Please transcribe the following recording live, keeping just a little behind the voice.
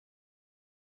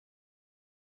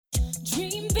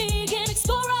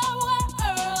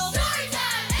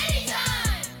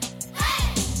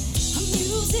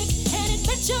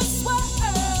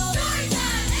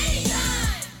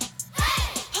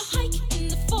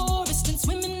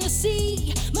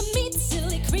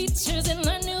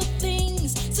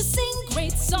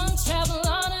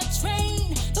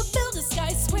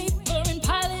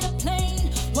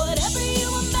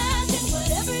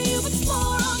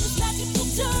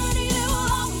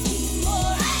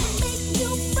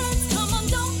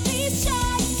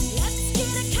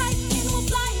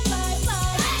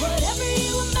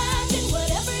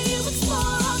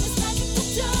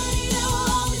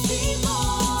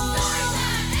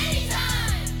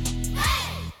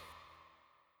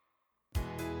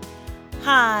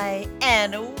Hi,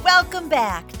 and welcome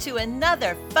back to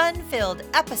another fun-filled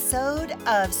episode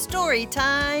of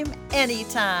Storytime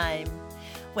Anytime.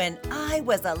 When I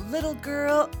was a little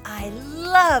girl, I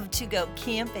loved to go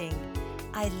camping.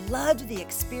 I loved the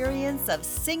experience of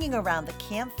singing around the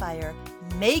campfire,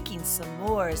 making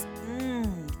s'mores,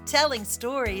 telling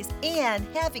stories, and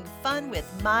having fun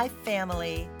with my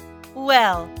family.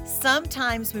 Well,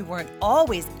 sometimes we weren't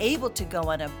always able to go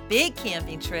on a big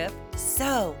camping trip.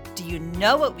 So, do you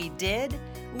know what we did?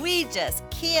 We just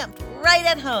camped right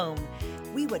at home.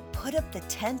 We would put up the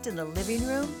tent in the living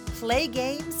room, play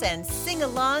games, and sing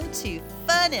along to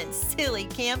fun and silly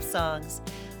camp songs.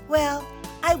 Well,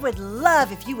 I would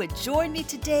love if you would join me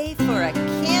today for a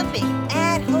camping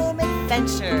at-home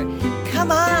adventure.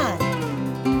 Come on!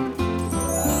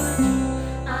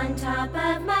 On top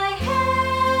of my headache,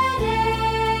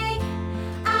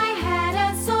 I had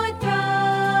a sore throat.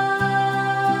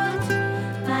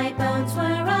 My bones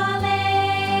were all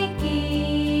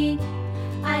aching.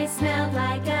 I smelled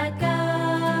like a goat.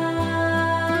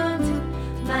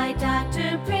 My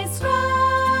doctor prescribed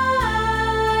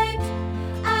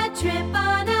a trip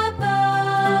on a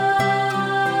boat.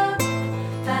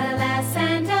 But alas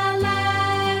and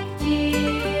alack,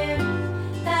 dear,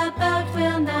 the boat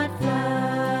will not float.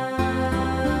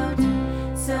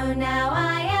 So now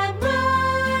I am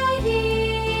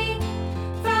riding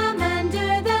from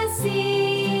under the sea.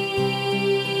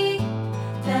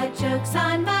 The joke's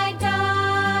on my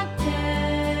doctor.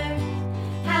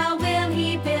 How will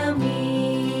he bill me?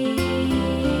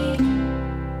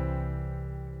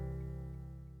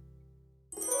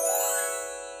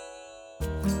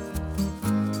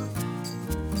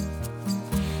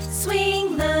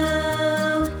 Swing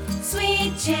low,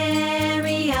 sweet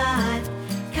chariot,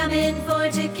 coming for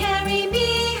to carry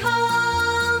me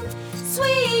home.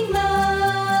 Swing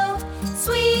low,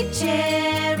 sweet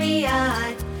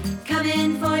chariot,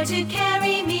 coming for to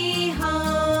carry me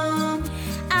home.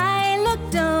 I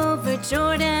looked over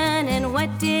Jordan, and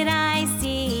what did I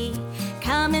see?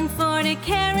 Coming for to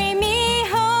carry me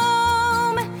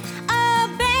home. A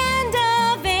band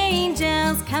of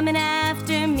angels coming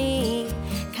after me,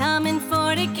 coming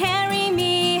for to carry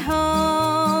me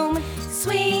home.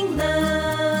 Swing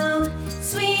low,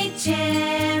 sweet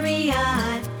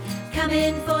chariot,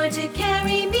 coming for to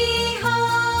carry me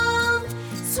home.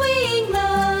 Swing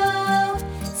low,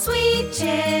 sweet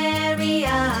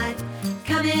chariot,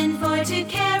 coming for to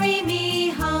carry me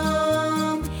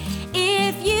home.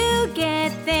 If you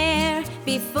get there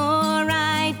before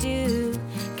I do,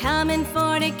 coming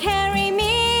for to carry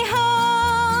me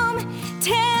home.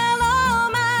 Tell all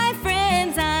my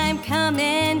friends I'm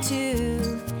coming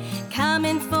too,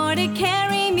 coming for to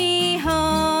carry me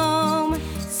home.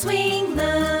 Swing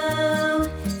low,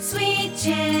 sweet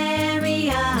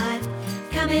chariot,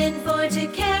 coming for to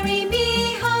carry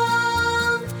me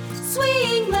home.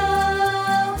 Swing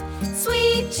low,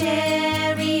 sweet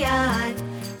chariot,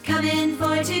 coming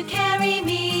for to carry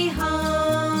me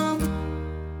home.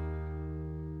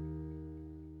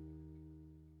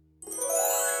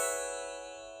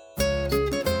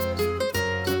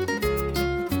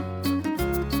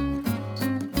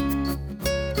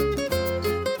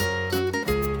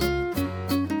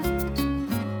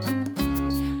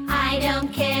 I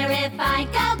don't care if I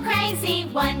go crazy.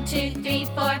 1, 2, 3,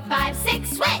 4, 5, 6,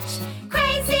 switch.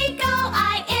 Crazy go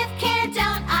I, if care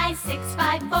don't I. 6,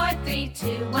 5, 4, 3,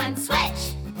 2, 1,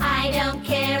 switch. I don't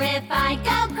care if I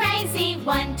go crazy.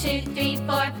 1, 2, 3,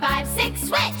 4, 5, 6,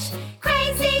 switch.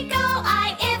 Crazy go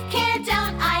I, if care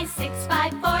don't I. 6,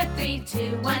 5, 4, 3,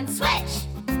 2, 1, switch.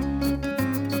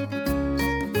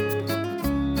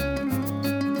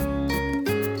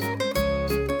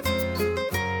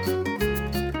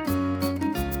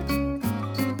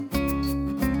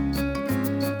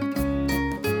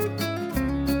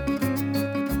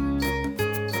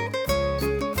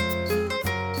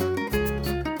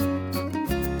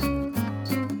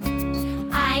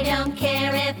 I don't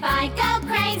care if I go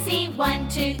crazy. 1,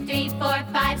 2, 3, 4,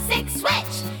 5, 6,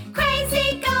 switch.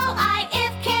 Crazy go I,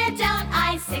 if care don't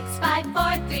I. 6, 5,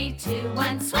 4, 3, 2,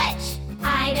 1, switch.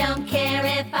 I don't care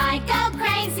if I go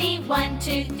crazy. 1,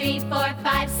 2, 3, 4,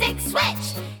 5, 6,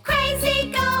 switch.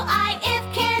 Crazy go I, if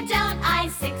care don't I.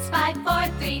 6, 5, 4,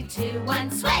 3, 2,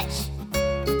 1, switch.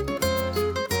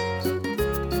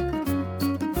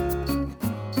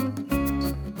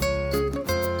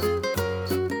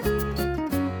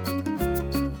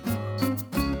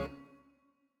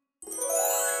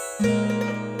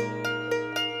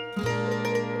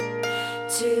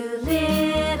 Two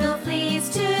little fleas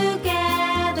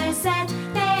together sat.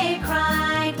 They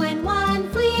cried when one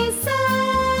flea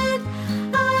said,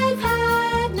 I've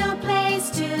had no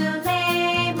place to lay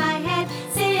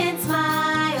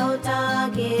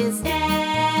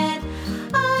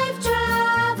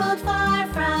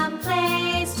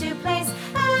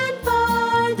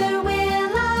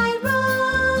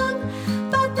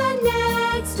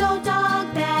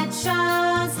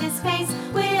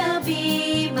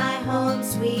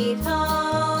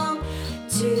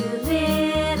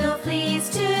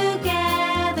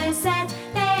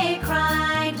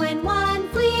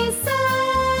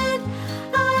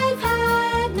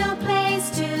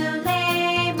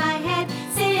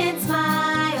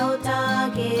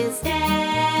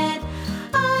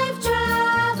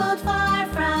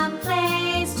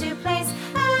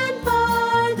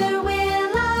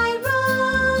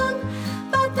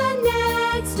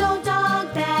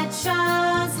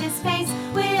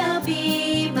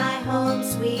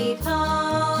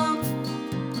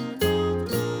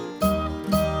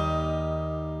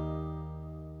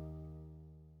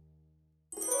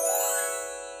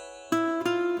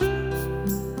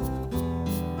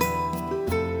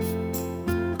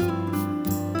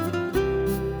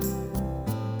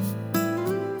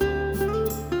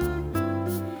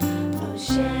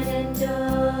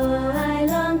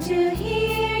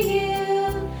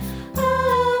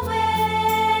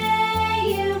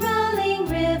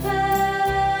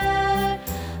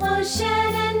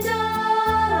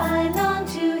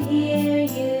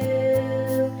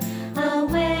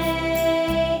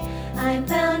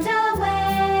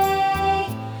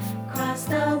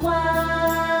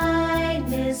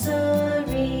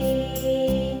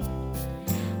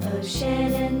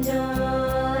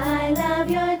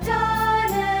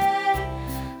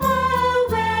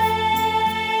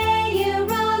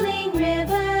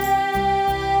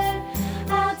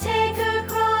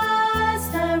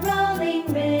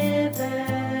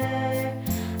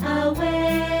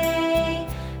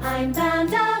I'm bound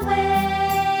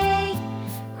away,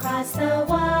 cross the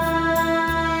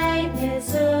wide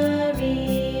Missouri.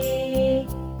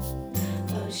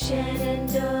 Oh,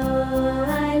 Shenandoah,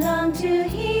 I long to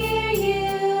hear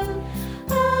you.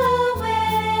 Away,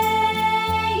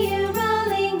 you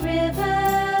rolling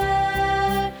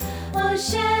river. Oh,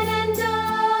 Shenandoah,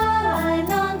 I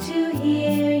long to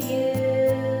hear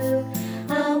you.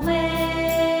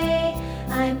 Away,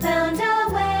 I'm bound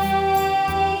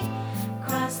away,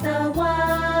 cross the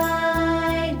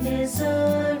wide Missouri.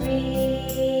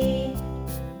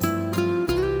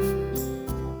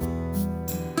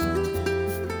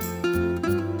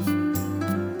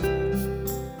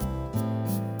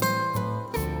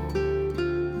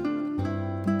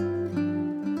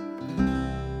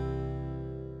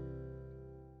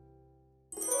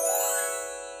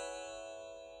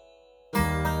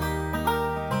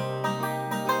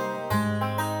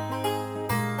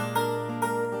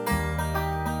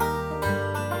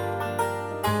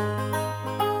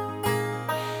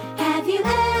 Have you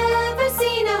ever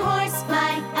seen a horse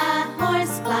fly? A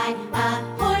horse fly, a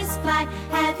horse fly.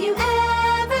 Have you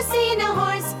ever seen a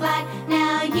horse fly?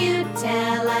 Now you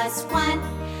tell us one.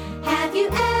 Have you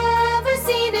ever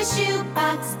seen a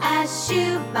shoebox? A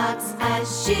shoebox, a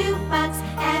shoebox.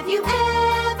 Have you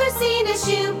ever seen a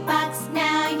shoebox?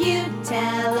 Now you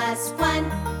tell us one.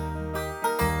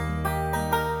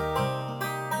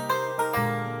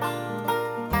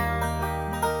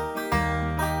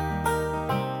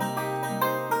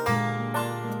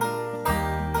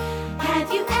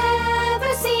 Have you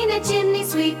ever seen a chimney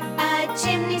sweep? A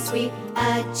chimney sweep,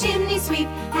 a chimney sweep.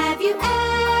 Have you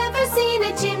ever seen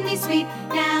a chimney sweep?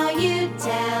 Now you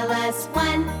tell us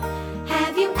one.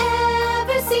 Have you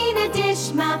ever seen a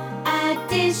dish mop? A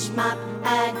dish mop,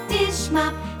 a dish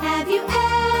mop. Have you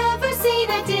ever seen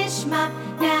a dish mop?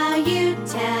 Now you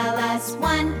tell us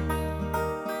one.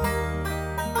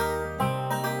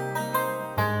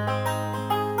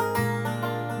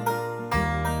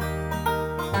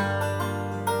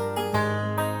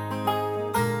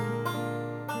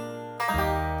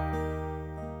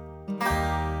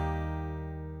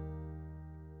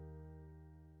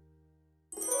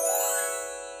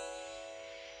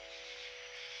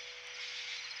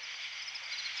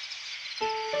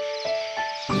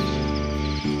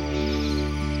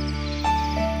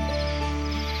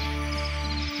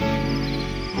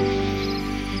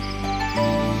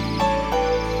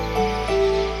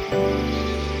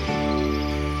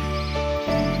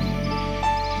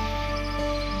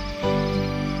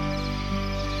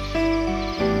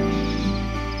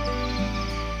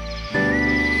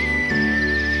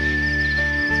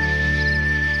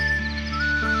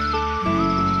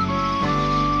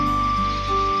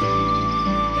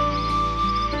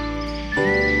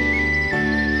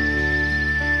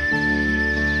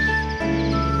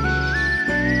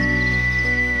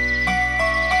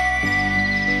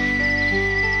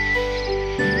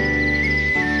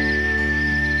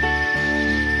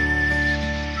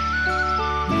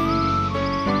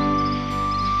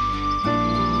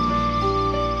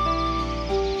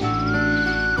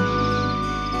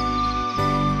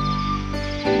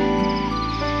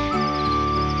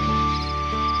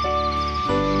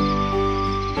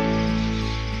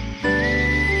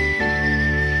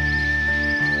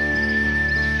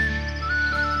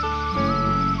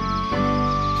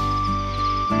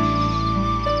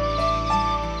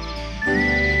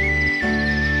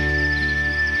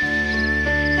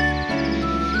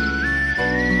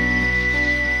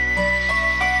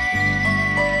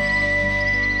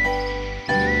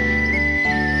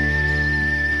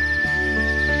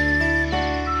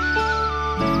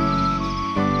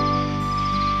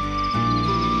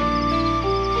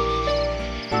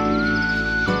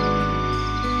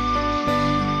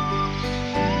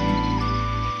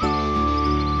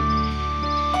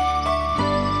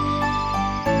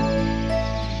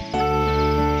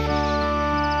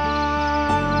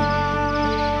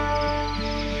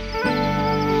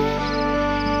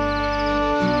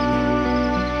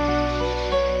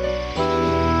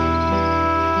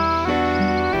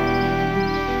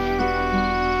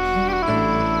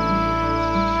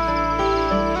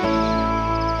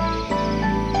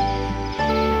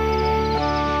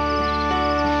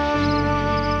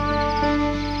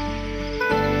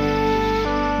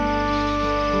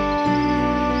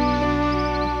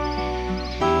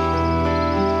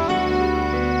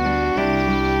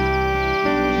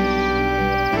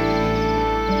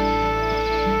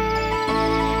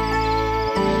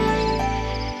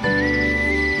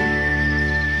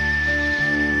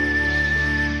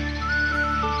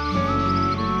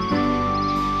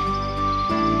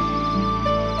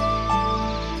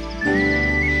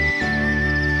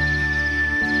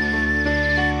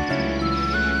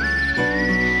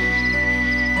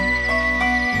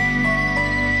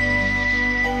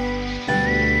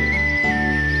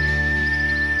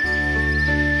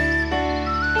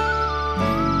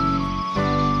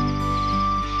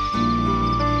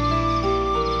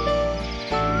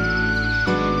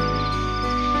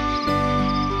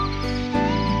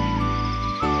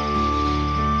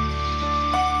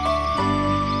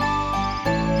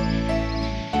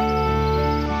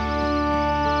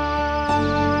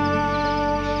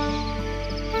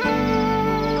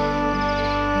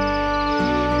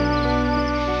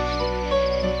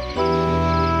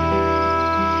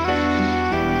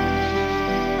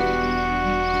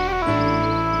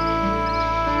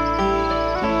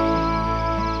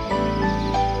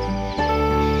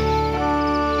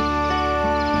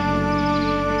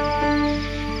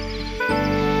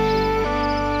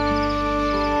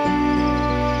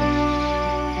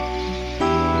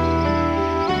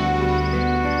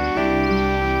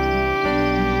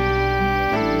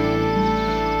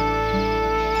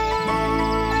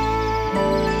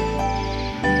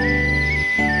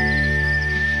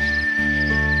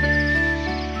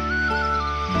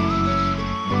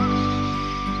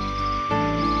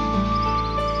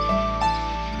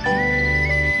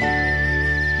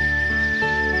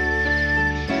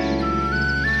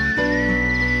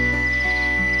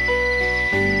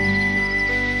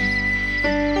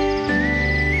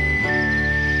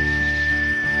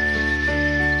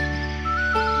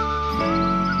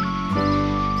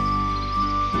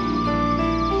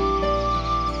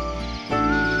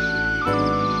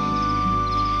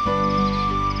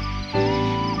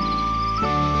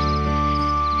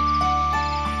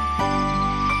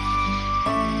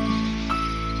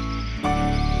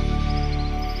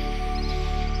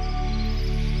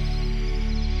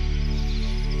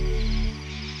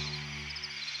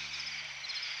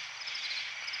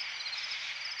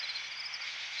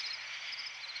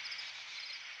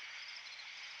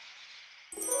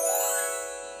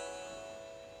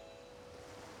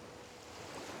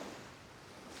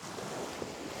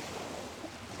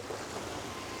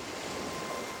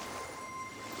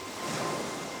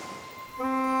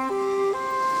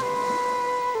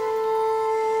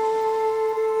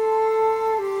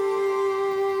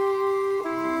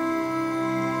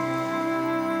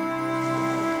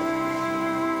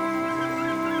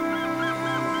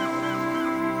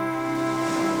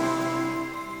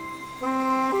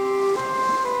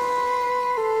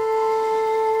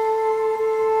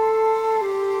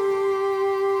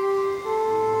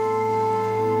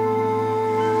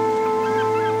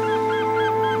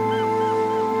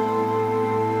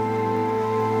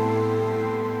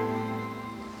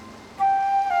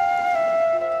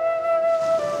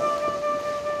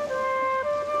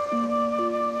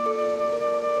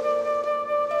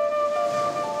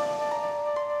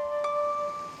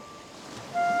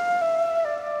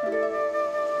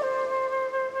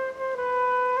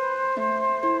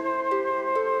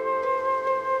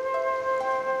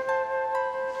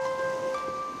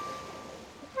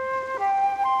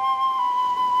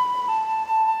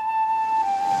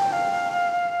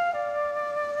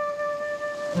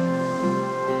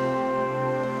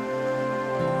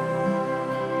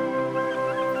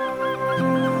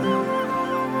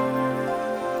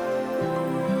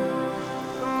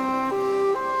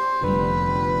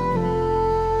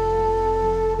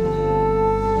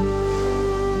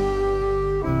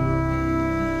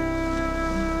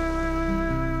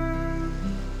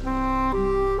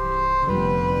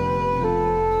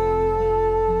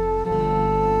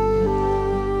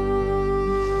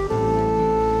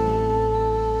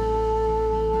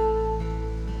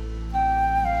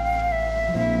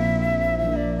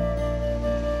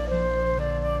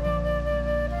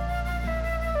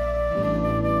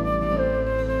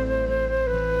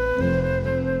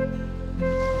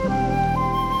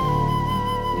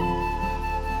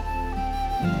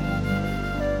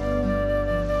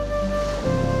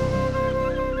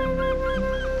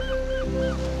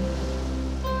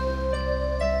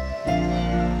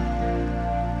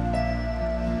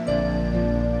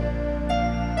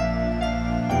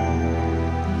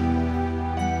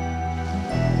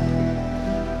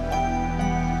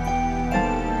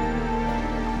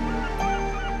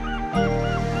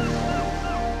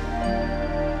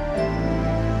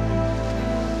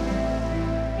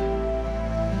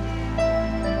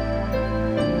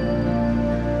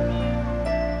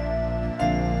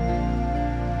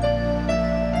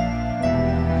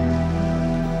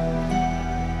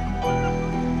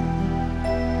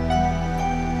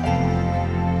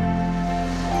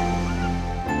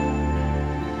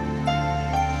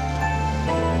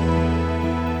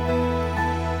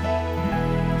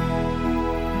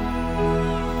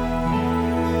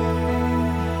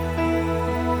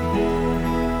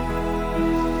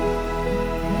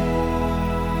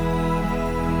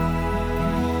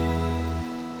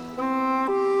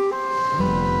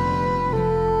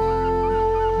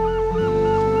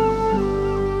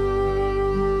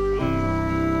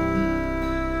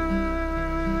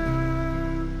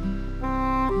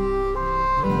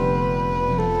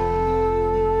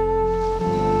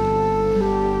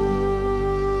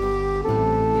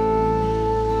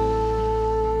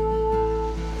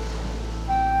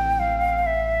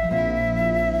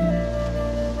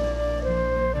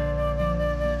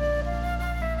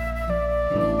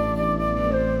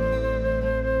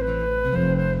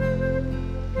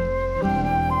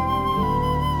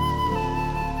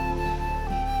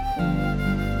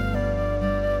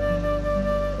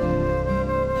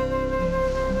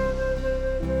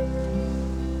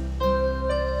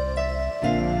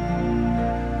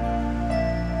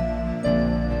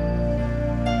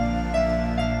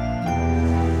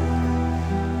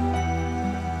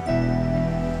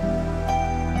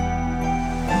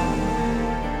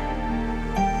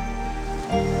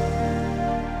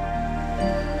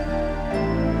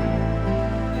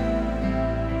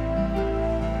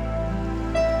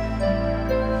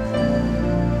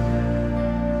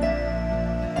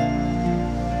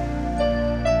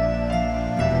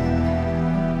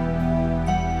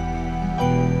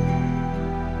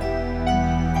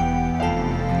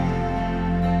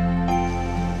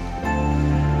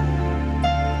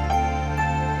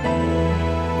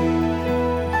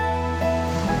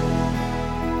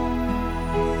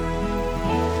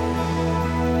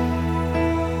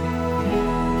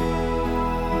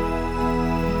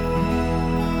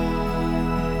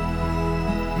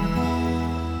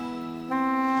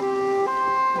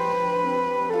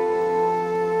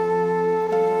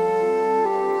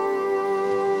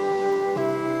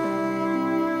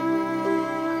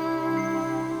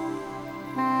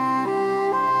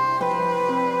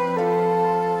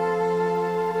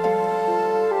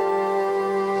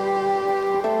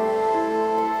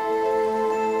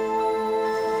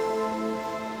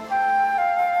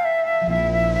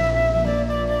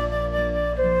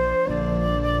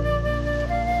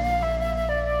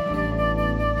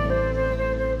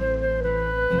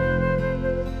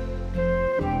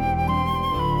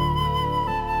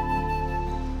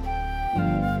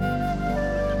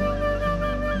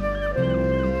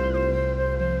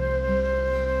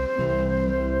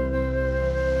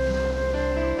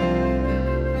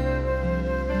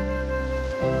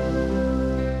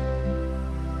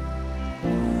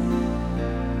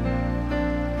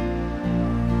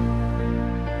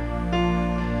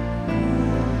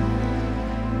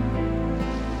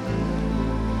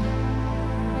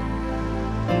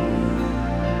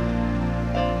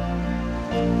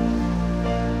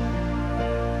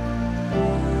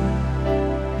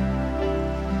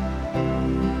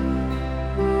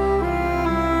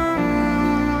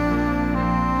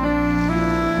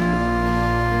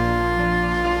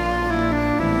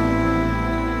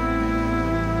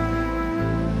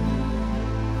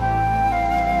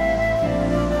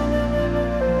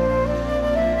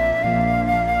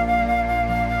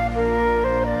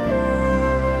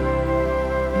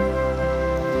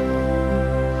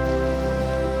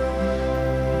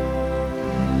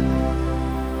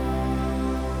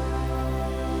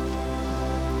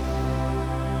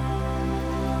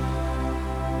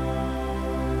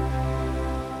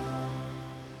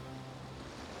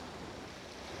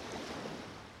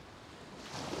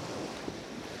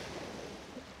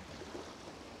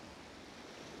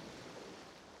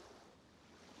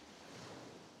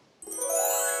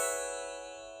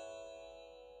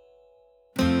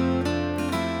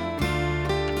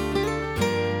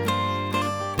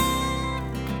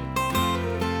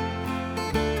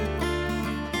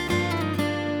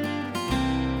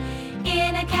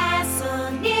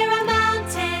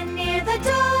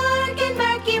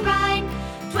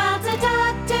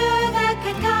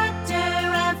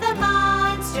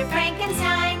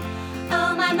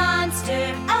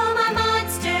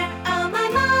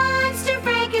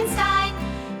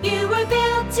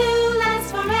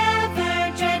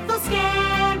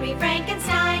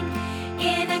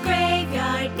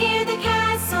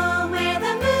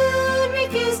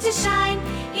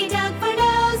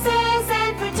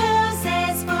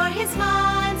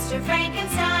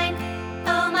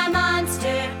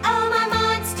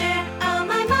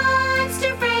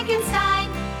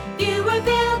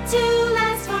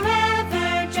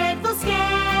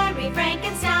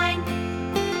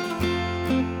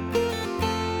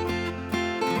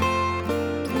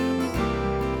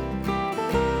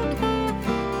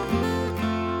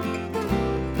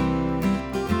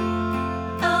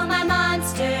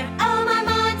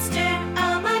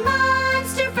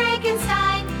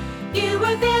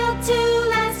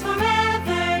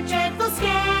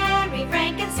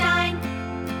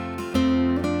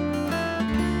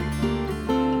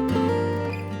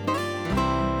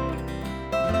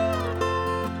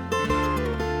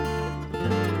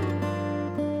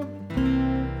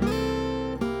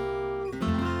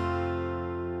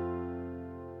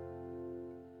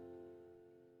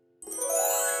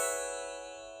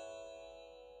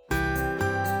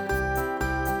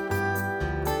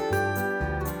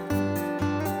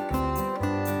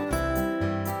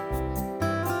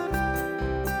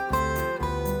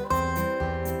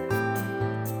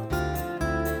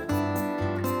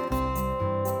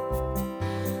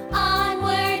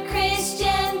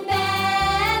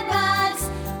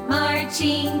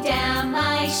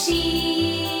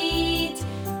 sheet.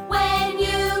 When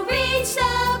you reach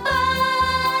the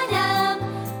bottom,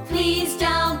 please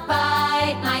don't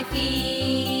bite my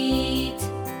feet.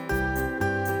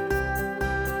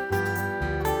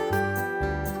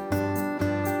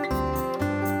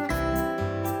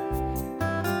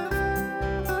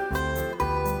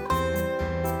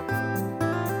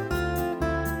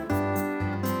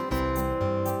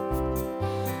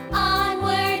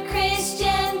 Onward,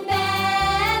 Christian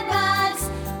bedbugs,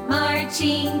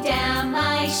 marching down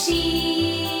my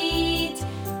sheet.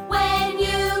 When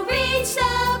you reach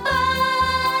the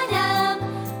bottom,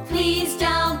 please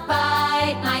don't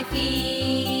bite my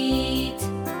feet.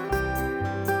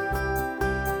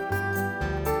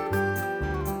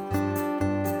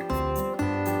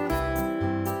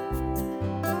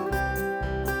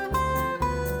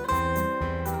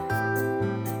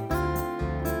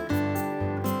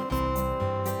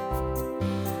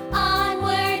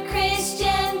 Onward,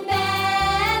 Christian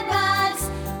bedbugs,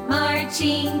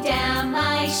 marching down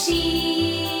my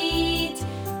sheet.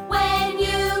 When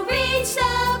you reach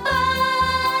the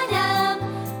bottom,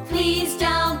 please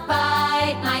don't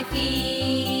bite my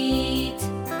feet.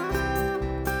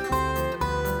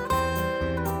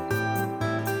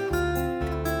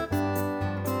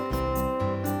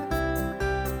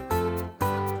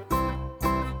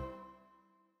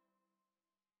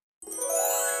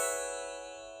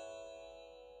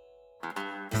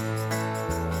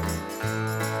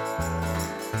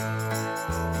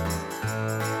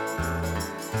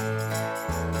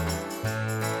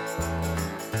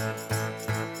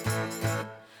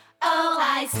 Oh,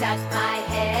 I stuck my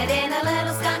head in a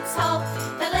little skunk's hole.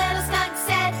 The little skunk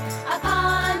said,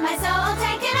 upon my soul,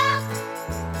 take it out,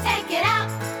 take it out,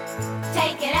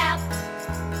 take it out,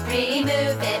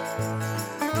 remove it.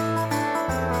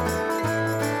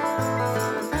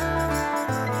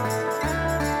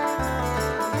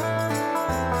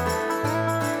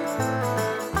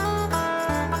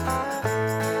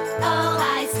 Oh,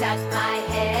 I stuck my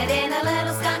head in a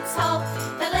little skunk's hole.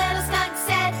 The little skunk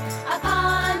said,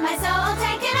 upon my soul,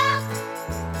 take it out,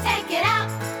 take it out,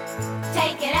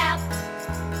 take it out,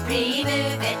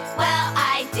 remove it. Well,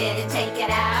 I didn't take it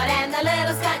out, and the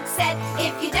little skunk said,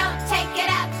 if you don't take it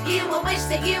out, you will wish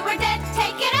that you were dead.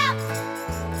 Take it out,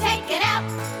 take it out.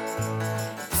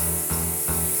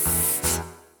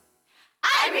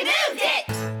 I removed it.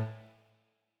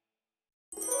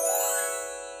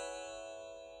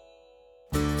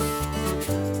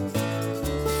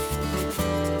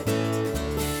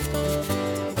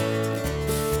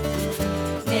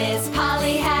 Miss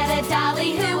Polly had a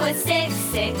dolly who was sick,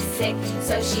 sick, sick.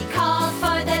 So she called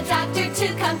for the doctor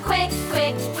to come quick,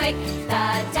 quick, quick.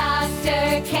 The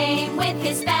doctor came with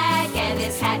his bag and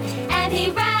his hat, and he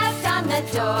rapped on the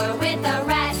door with a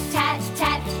rat, tat,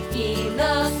 tat. He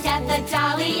looked at the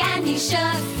dolly and he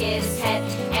shook his head,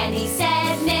 and he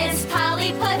said, Miss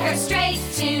Polly, put her straight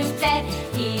to bed.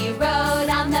 He wrote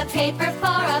on the paper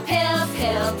for a pill,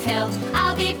 pill, pill.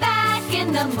 I'll be back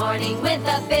in the morning with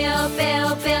a bill,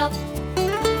 bill, bill.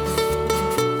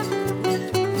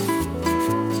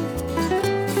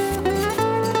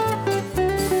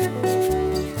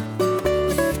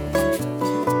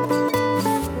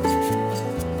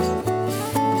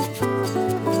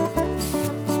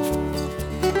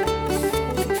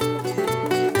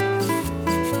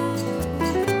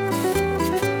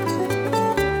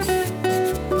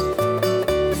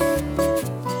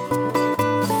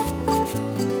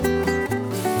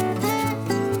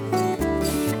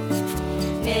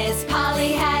 Miss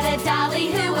Polly had a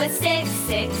dolly who was sick,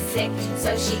 sick, sick.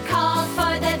 So she called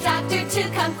for the doctor to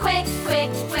come quick, quick,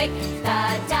 quick.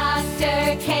 The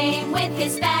doctor came with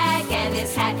his bag and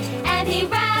his hat, and he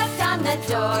rapped on the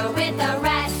door with a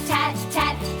rat, tat,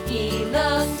 tat. He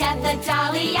looked at the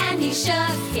dolly and he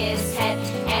shook his head,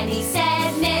 and he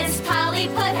said, Miss Polly,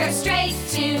 put her straight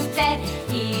to bed.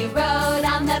 He wrote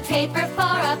on the paper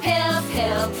for a pill,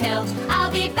 pill, pill.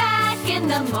 I'll be back in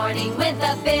the morning with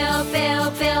a bill,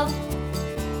 bill, bill.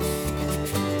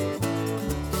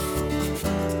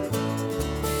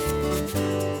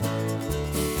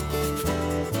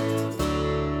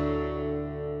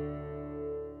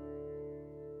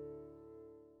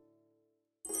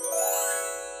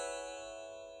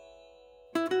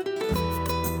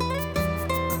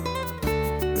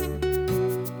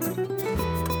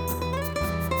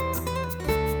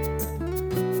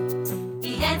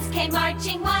 Came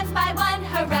marching one by one,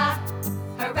 hurrah,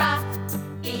 hurrah.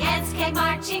 The ants came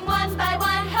marching one by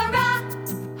one, hurrah,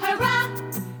 hurrah.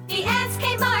 The ants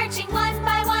came marching one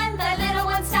by one. The little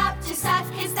one stopped to suck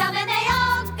his thumb, and they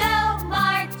all go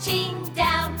marching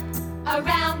down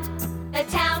around the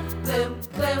town. Boom,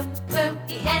 boom, boom.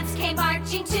 The ants came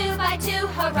marching to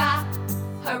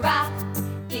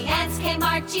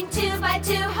marching 2 by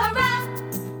 2, hurrah,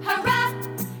 hurrah.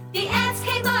 The ants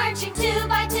came marching 2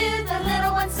 by 2. The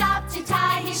little one stopped to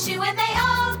tie his shoe, and they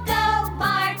all go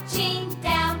marching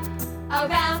down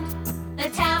around the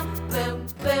town. Boom,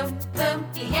 boom, boom.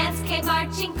 The ants came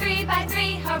marching 3 by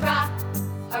 3, hurrah,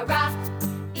 hurrah.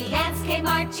 The ants came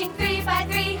marching 3 by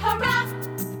 3, hurrah,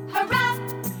 hurrah.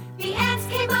 The ants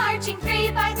came marching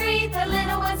 3 by 3. The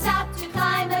little one stopped to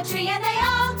climb a tree, and they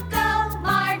all go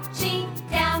marching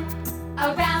down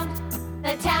around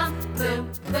the town.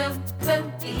 Boom, boom,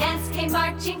 boom. The ants came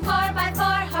marching 4 by 4,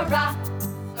 hurrah,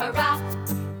 hurrah.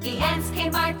 The ants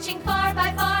came marching 4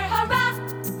 by 4, hurrah,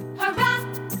 hurrah.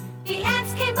 The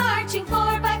ants came marching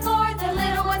 4 by 4. The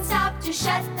little one stopped to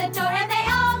shut the door, and they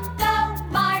all go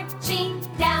marching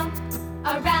down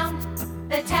around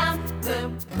the town.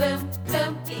 Boom, boom,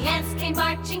 boom. The ants came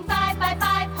marching 5 by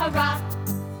 5, hurrah,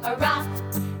 hurrah.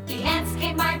 The ants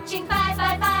came marching 5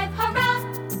 by 5, hurrah,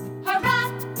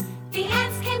 hurrah. The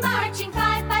ants came marching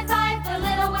 5 by 5. The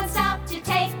little one stopped to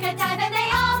take a dive, and they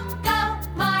all go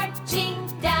marching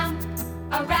down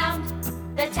around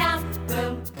the town.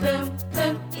 Boom, boom,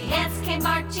 boom. The ants came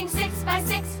marching 6 by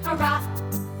 6, hurrah,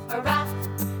 hurrah.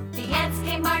 The ants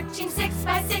came marching 6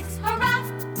 by 6, hurrah,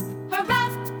 hurrah.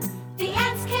 The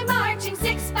ants came marching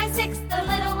 6 by 6. The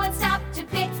little one stopped to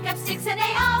pick up sticks, and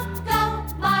they all go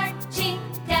marching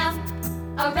down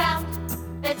around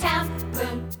the town.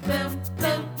 Boom, boom,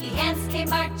 boom. The ants came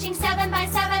marching 7 by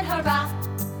 7, hurrah,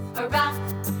 hurrah.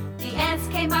 The ants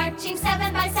came marching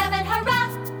 7 by 7, hurrah,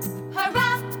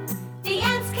 hurrah. The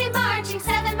ants came marching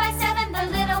 7 by 7. The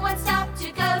little one stopped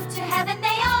to go to heaven.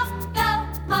 They all go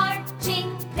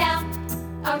marching down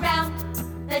around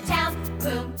the town.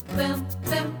 Boom, boom,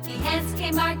 boom. The ants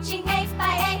came marching 8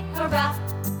 by 8, hurrah,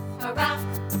 hurrah.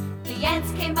 The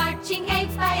ants came marching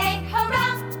 8 by 8,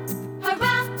 hurrah,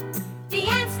 hurrah. The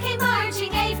ants came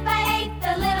marching 8 by 8.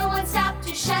 The little one stopped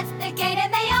to shut the gate,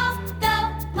 and they all go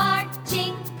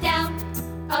marching down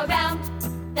around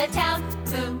the town.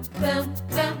 Boom, boom,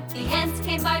 boom. The ants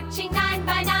came marching 9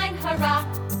 by 9, hurrah,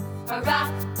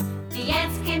 hurrah. The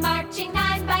ants came marching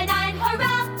 9 by 9,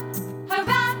 hurrah,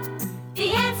 hurrah.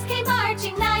 The ants came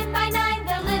marching 9 by 9.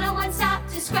 The little one stopped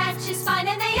to scratch his spine,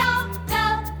 and they all go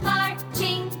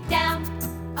marching down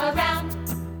around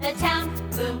the town.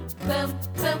 Boom, boom,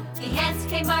 boom. The ants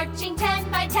came marching 10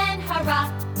 by 10, hurrah,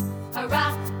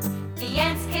 hurrah. The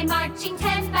ants came marching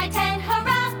 10 by 10,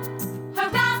 hurrah,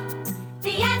 hurrah.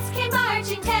 The ants came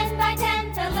marching 10 by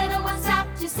 10. The little one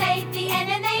stopped to say the end,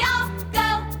 and they all go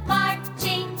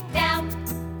marching down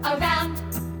around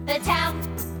the town.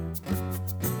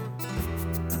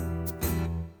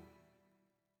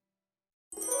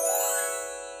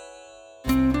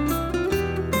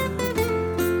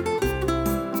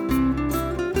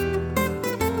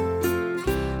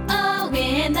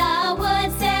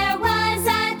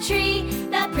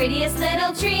 Prettiest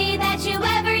little tree that you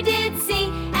ever did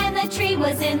see. And the tree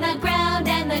was in the ground,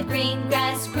 and the green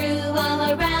grass grew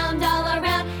all around, all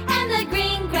around. And the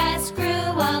green grass grew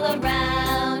all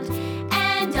around.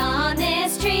 And on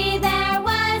this tree there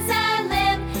was a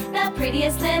limb, the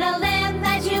prettiest little limb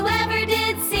that you ever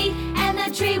did see. And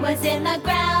the tree was in the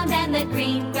ground, and the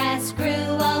green grass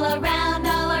grew all around,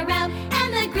 all around.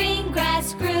 And the green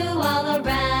grass grew all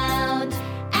around.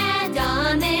 And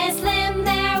on this limb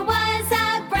there was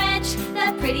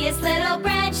the prettiest little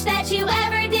branch that you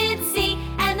ever did see.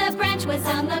 And the branch was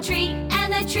on the tree,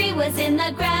 and the tree was in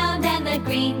the ground. And the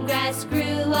green grass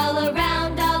grew all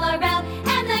around, all around.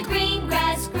 And the green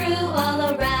grass grew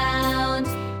all around.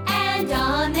 And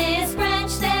on this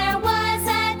branch there was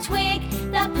a twig,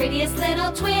 the prettiest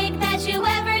little twig that you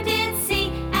ever did see.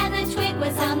 And the twig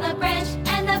was on the branch,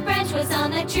 and the branch was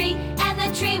on the tree. And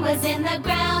the tree was in the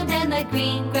ground, and the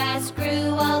green grass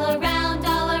grew all around,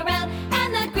 all around.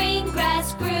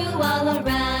 Grew all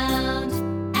around.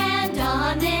 And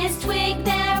on this twig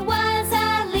there was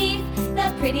a leaf,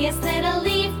 the prettiest little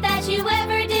leaf that you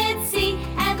ever did see.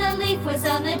 And the leaf was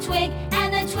on the twig,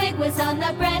 and the twig was on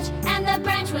the branch, and the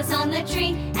branch was on the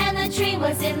tree. And the tree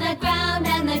was in the ground,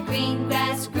 and the green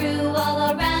grass grew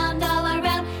all around, all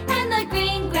around. And the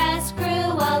green grass grew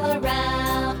all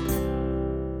around.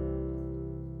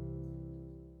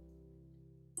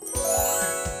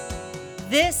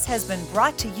 This has been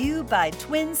brought to you by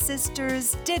Twin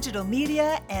Sisters Digital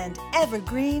Media and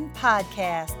Evergreen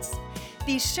Podcasts.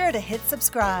 Be sure to hit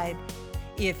subscribe.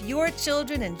 If your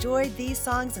children enjoyed these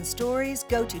songs and stories,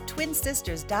 go to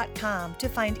twinsisters.com to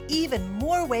find even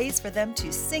more ways for them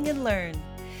to sing and learn.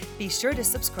 Be sure to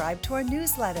subscribe to our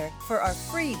newsletter for our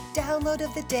free Download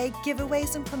of the Day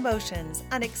giveaways and promotions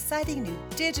on exciting new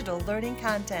digital learning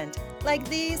content like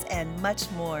these and much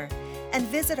more. and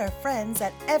visit our friends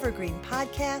at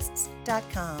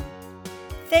evergreenpodcasts.com.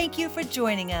 Thank you for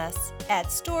joining us at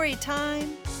Storytime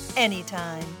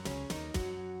Anytime.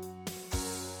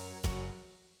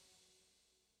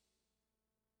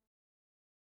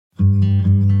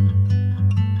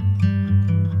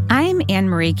 I'm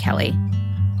Anne-Marie Kelly.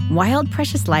 Wild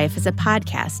Precious Life is a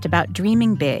podcast about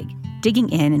dreaming big, digging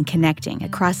in and connecting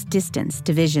across distance,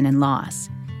 division, and loss.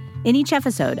 In each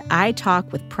episode, I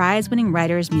talk with prize-winning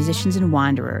writers, musicians, and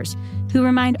wanderers who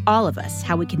remind all of us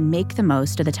how we can make the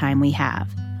most of the time we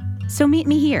have. So meet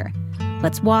me here.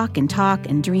 Let's walk and talk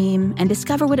and dream and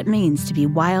discover what it means to be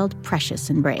wild, precious,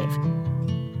 and brave.